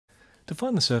To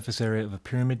find the surface area of a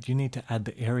pyramid, you need to add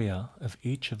the area of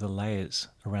each of the layers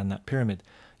around that pyramid.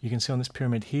 You can see on this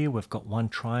pyramid here, we've got one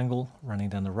triangle running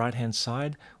down the right-hand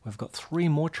side. We've got 3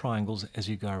 more triangles as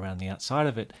you go around the outside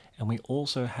of it, and we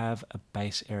also have a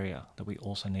base area that we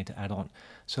also need to add on.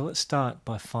 So let's start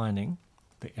by finding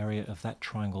the area of that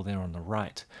triangle there on the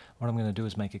right. What I'm going to do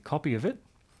is make a copy of it,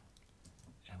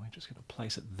 and we're just going to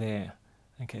place it there.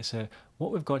 Okay, so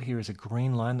what we've got here is a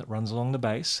green line that runs along the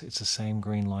base. It's the same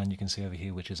green line you can see over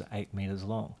here, which is 8 meters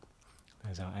long.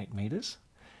 There's our 8 meters.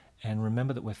 And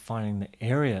remember that we're finding the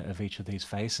area of each of these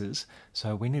faces,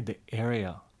 so we need the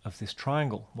area of this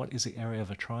triangle. What is the area of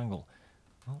a triangle?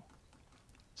 Well,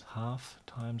 it's half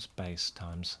times base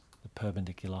times the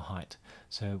perpendicular height.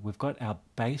 So we've got our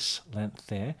base length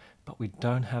there, but we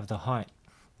don't have the height.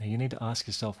 Now you need to ask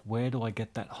yourself, where do I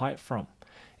get that height from?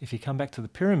 If you come back to the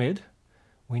pyramid,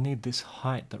 we need this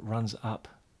height that runs up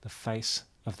the face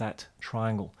of that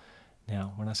triangle.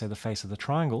 Now, when I say the face of the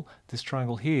triangle, this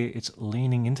triangle here, it's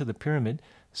leaning into the pyramid,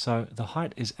 so the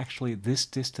height is actually this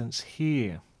distance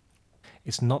here.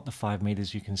 It's not the 5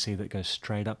 meters you can see that goes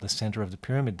straight up the center of the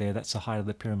pyramid there. That's the height of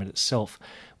the pyramid itself.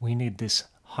 We need this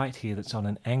height here that's on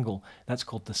an angle. That's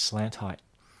called the slant height.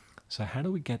 So how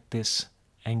do we get this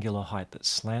angular height, that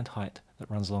slant height that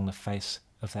runs along the face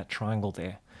of that triangle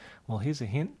there? Well, here's a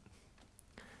hint.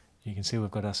 You can see we've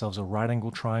got ourselves a right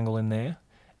angle triangle in there.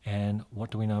 And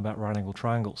what do we know about right angle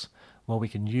triangles? Well, we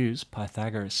can use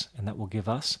Pythagoras, and that will give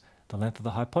us the length of the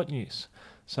hypotenuse.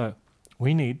 So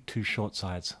we need 2 short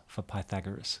sides for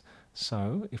Pythagoras.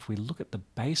 So if we look at the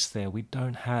base there, we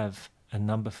don't have a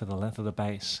number for the length of the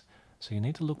base. So you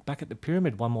need to look back at the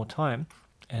pyramid one more time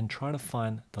and try to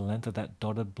find the length of that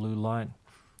dotted blue line.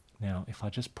 Now, if I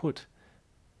just put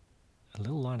a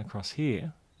little line across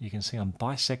here, you can see I'm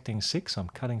bisecting 6, I'm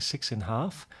cutting 6 in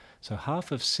half. So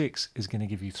half of 6 is going to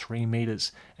give you 3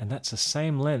 meters, and that's the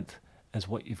same length as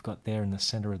what you've got there in the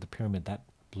center of the pyramid, that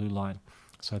blue line.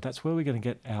 So that's where we're going to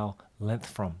get our length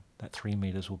from. That 3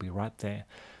 meters will be right there.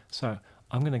 So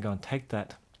I'm going to go and take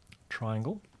that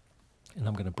triangle, and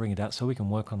I'm going to bring it out so we can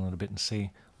work on it a bit and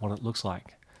see what it looks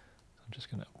like. I'm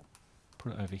just going to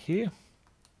put it over here.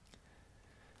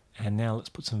 And now let's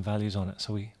put some values on it.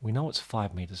 So we know it's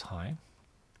 5 meters high.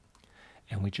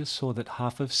 And we just saw that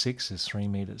half of 6 is 3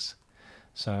 meters.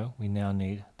 So we now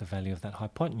need the value of that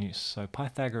hypotenuse. So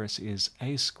Pythagoras is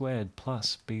a squared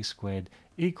plus b squared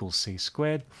equals c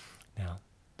squared. Now,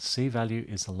 the c value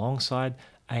is the long side,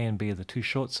 a and b are the 2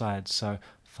 short sides. So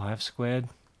 5 squared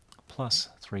plus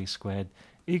 3 squared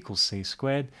equals c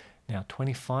squared. Now,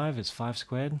 25 is 5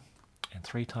 squared, and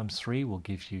 3 times 3 will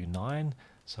give you 9.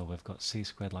 So we've got c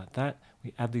squared like that.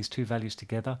 We add these 2 values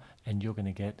together, and you're going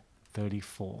to get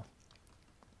 34.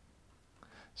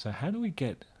 So how do we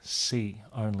get c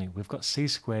only? We've got c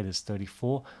squared is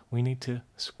 34. We need to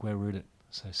square root it.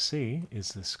 So c is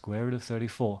the square root of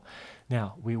 34.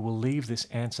 Now, we will leave this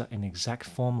answer in exact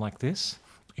form like this.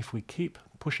 If we keep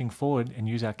pushing forward and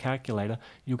use our calculator,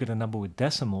 you'll get a number with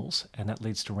decimals, and that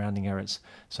leads to rounding errors.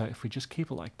 So if we just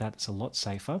keep it like that, it's a lot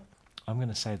safer. I'm going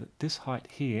to say that this height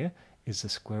here is the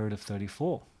square root of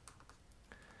 34.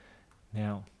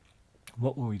 Now,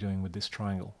 what were we doing with this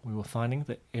triangle? We were finding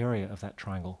the area of that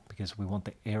triangle because we want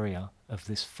the area of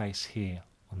this face here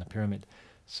on the pyramid.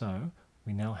 So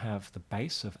we now have the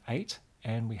base of 8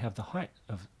 and we have the height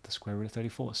of the square root of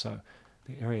 34. So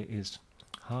the area is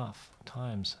half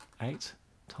times 8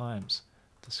 times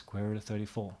the square root of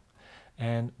 34.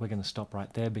 And we're going to stop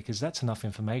right there because that's enough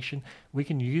information. We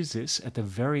can use this at the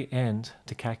very end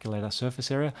to calculate our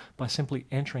surface area by simply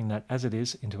entering that as it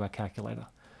is into our calculator.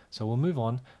 So we'll move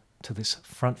on to this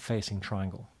front-facing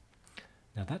triangle.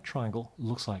 Now that triangle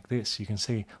looks like this. You can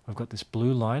see we've got this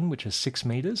blue line, which is 6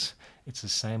 meters. It's the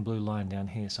same blue line down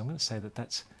here. So I'm going to say that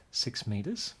that's 6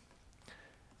 meters.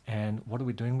 And what are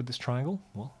we doing with this triangle?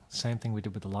 Well, same thing we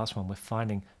did with the last one. We're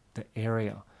finding the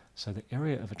area. So the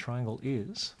area of a triangle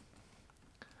is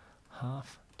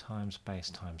half times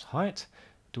base times height.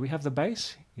 Do we have the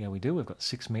base? Yeah, we do. We've got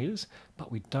 6 meters,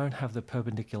 but we don't have the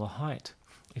perpendicular height.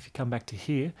 If you come back to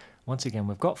here, once again,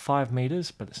 we've got 5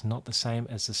 meters, but it's not the same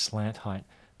as the slant height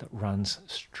that runs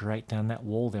straight down that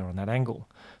wall there on that angle.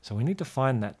 So we need to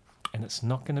find that, and it's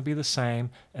not going to be the same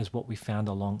as what we found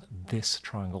along this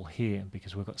triangle here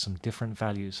because we've got some different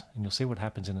values, and you'll see what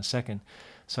happens in a second.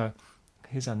 So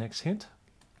here's our next hint.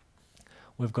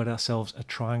 We've got ourselves a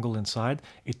triangle inside.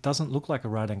 It doesn't look like a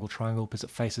right angle triangle because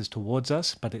it faces towards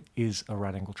us, but it is a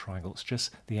right angle triangle. It's just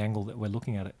the angle that we're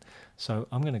looking at it. So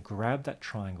I'm going to grab that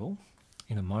triangle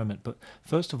in a moment, but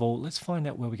first of all, let's find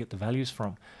out where we get the values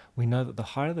from. We know that the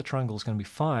height of the triangle is going to be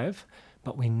 5,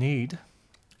 but we need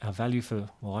our value for,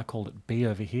 well, I called it B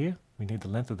over here. We need the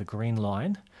length of the green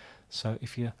line. So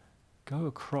if you go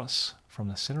across from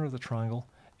the center of the triangle,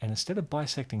 and instead of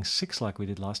bisecting 6 like we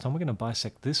did last time, we're going to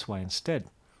bisect this way instead.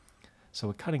 So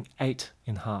we're cutting 8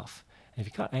 in half. And if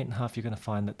you cut 8 in half, you're going to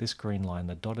find that this green line,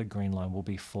 the dotted green line, will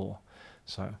be 4.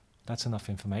 So that's enough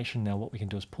information. Now what we can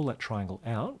do is pull that triangle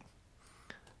out.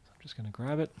 So I'm just going to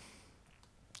grab it,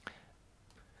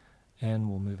 and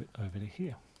we'll move it over to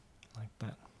here, like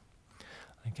that.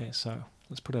 Okay, so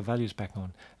let's put our values back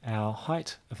on. Our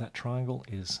height of that triangle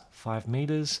is 5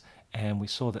 meters, and we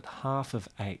saw that half of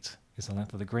 8 is the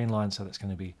length of the green line, so that's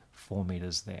going to be 4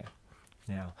 meters there.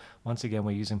 Now, once again,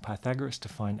 we're using Pythagoras to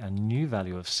find a new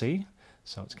value of c,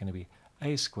 so it's going to be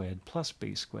a squared plus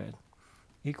b squared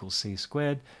equals c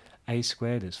squared. A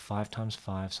squared is 5 times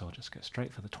 5, so I'll just go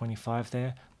straight for the 25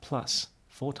 there, plus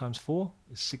 4 times 4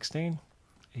 is 16,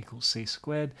 equals c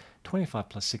squared. 25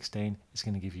 plus 16 is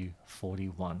going to give you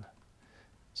 41.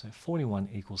 So 41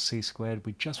 equals c squared.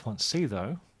 We just want c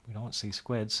though. We don't want c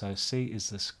squared, so c is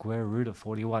the square root of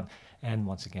 41. And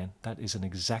once again, that is an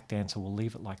exact answer. We'll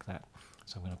leave it like that.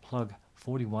 So I'm going to plug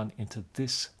 41 into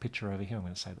this picture over here. I'm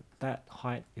going to say that that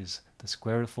height is the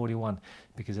square root of 41,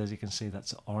 because as you can see,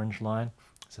 that's the orange line.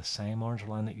 It's the same orange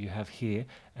line that you have here,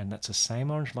 and that's the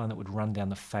same orange line that would run down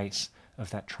the face of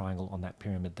that triangle on that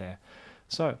pyramid there.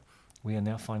 So we are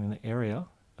now finding the area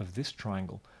of this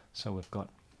triangle. So we've got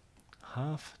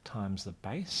half times the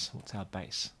base. What's our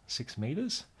base? 6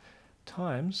 meters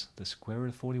times the square root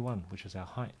of 41, which is our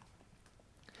height.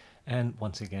 And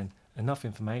once again, enough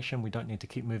information. We don't need to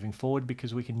keep moving forward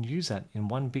because we can use that in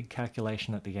one big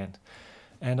calculation at the end.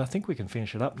 And I think we can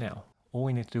finish it up now. All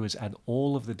we need to do is add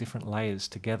all of the different layers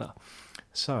together.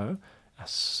 So our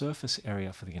surface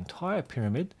area for the entire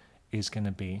pyramid is going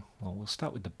to be, well, we'll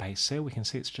start with the base there. We can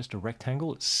see it's just a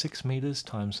rectangle. It's 6 meters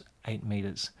times 8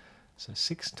 meters. So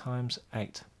 6 times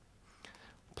 8.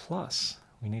 Plus,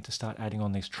 we need to start adding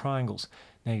on these triangles.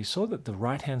 Now you saw that the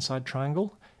right-hand side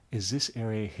triangle is this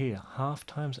area here, half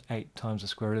times 8 times the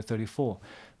square root of 34.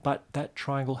 But that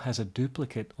triangle has a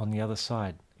duplicate on the other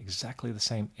side, exactly the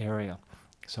same area.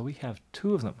 So we have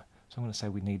 2 of them. So I'm going to say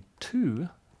we need 2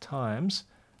 times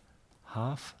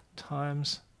half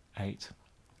times 8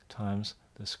 times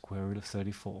the square root of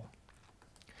 34.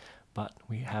 But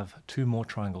we have 2 more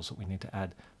triangles that we need to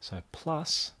add. So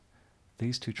plus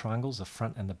these 2 triangles, the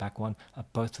front and the back one, are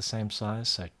both the same size.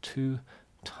 So 2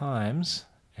 times,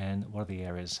 and what are the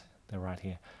areas? They're right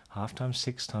here. Half times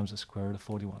 6 times the square root of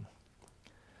 41.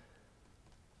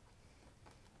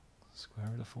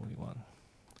 Square root of 41.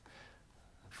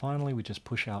 Finally, we just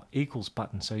push our equals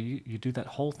button. So you do that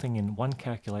whole thing in one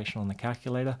calculation on the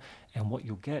calculator, and what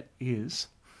you'll get is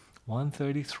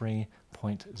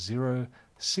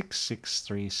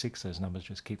 133.06636. Those numbers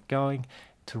just keep going.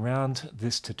 To round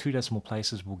this to 2 decimal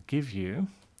places will give you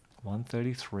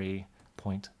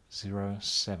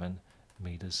 133.07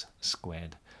 meters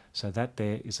squared. So that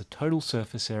there is a total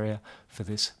surface area for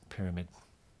this pyramid.